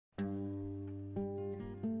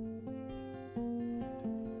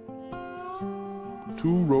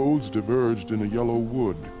two roads diverged in a yellow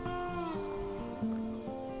wood.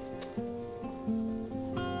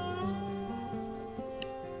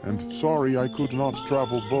 And sorry I could not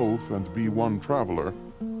travel both and be one traveler.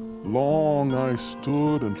 Long I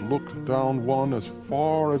stood and looked down one as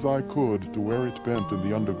far as I could to where it bent in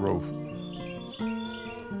the undergrowth.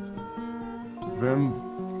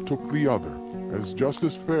 Then took the other, as just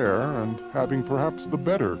as fair, and having perhaps the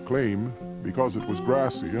better claim, because it was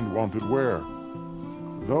grassy and wanted wear.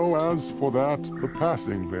 Though as for that, the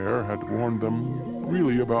passing there had worn them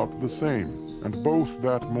really about the same, and both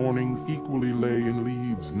that morning equally lay in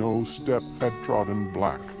leaves no step had trodden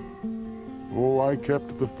black. Oh, I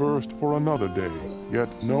kept the first for another day,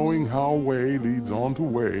 yet knowing how way leads on to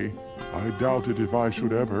way, I doubted if I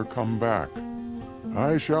should ever come back.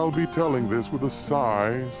 I shall be telling this with a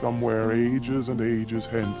sigh, somewhere ages and ages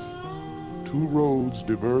hence. Two roads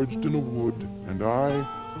diverged in a wood, and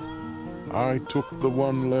I took the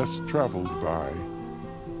one less traveled by.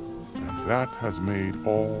 And that has made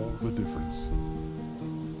all the difference.